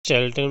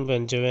Shelton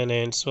Benjamin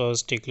and Swerve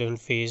Strickland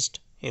faced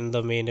in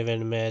the main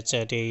event match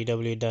at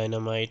AEW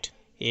Dynamite.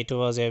 It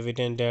was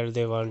evident that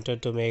they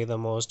wanted to make the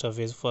most of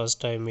his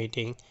first time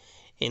meeting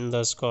in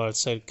the Squared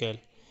Circle.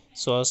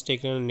 Swerve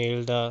Strickland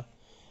nailed a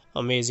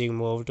amazing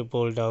move to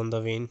pull down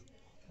the win.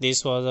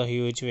 This was a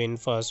huge win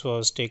for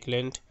Swerve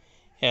Strickland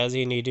as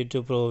he needed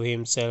to prove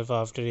himself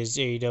after his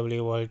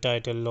AEW World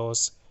title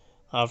loss.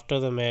 After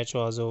the match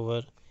was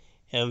over,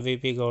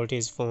 MVP got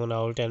his phone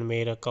out and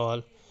made a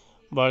call,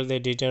 but they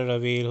didn't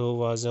reveal who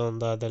was on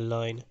the other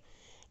line.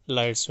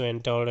 Lights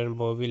went out and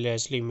Bobby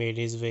Lashley made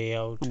his way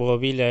out.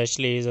 Bobby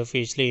Lashley is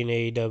officially in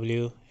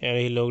AEW and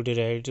he looked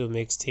ready to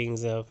mix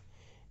things up.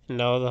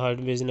 Now the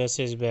Hurt Business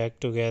is back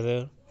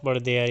together,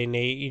 but they are in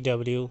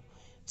AEW.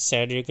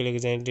 Cedric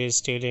Alexander is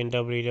still in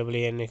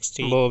WWE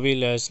NXT. Bobby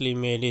Lashley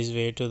made his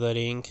way to the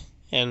ring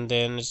and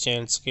then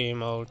chants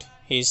came out.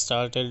 He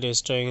started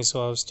destroying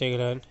Swerve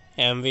Strickland.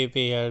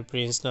 MVP held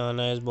Prince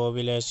Nana as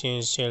Bobby Lashley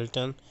and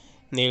Shelton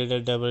nailed a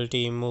double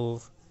team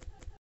move.